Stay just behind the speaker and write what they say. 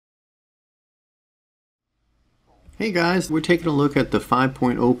Hey guys, we're taking a look at the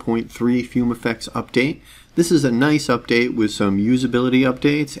 5.0.3 FumeFX update. This is a nice update with some usability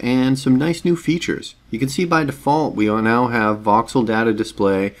updates and some nice new features. You can see by default we now have voxel data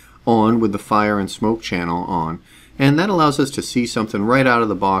display on with the fire and smoke channel on. And that allows us to see something right out of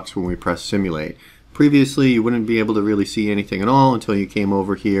the box when we press simulate. Previously you wouldn't be able to really see anything at all until you came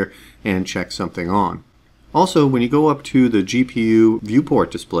over here and checked something on. Also, when you go up to the GPU viewport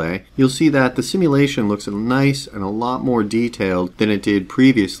display, you'll see that the simulation looks nice and a lot more detailed than it did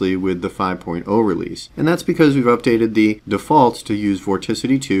previously with the 5.0 release. And that's because we've updated the defaults to use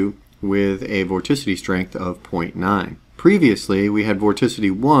Vorticity 2 with a vorticity strength of 0.9. Previously, we had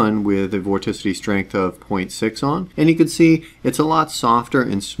Vorticity 1 with a vorticity strength of 0.6 on, and you can see it's a lot softer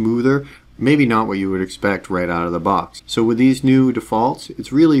and smoother. Maybe not what you would expect right out of the box. So with these new defaults,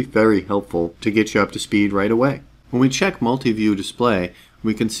 it's really very helpful to get you up to speed right away. When we check Multiview display,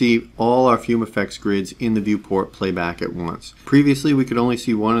 we can see all our FumeFX grids in the viewport playback at once. Previously, we could only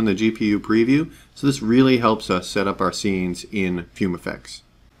see one in the GPU preview, so this really helps us set up our scenes in FumeFX.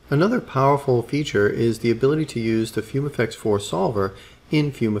 Another powerful feature is the ability to use the FumeFX 4 solver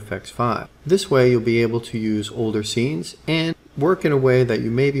in FumeFX 5. This way you'll be able to use older scenes and work in a way that you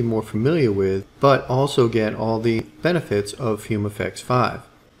may be more familiar with, but also get all the benefits of FumeFX 5.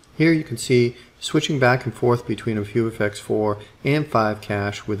 Here you can see switching back and forth between a FumeFX 4 and 5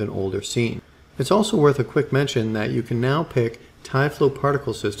 cache with an older scene. It's also worth a quick mention that you can now pick tyFlow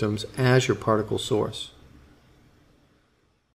particle systems as your particle source.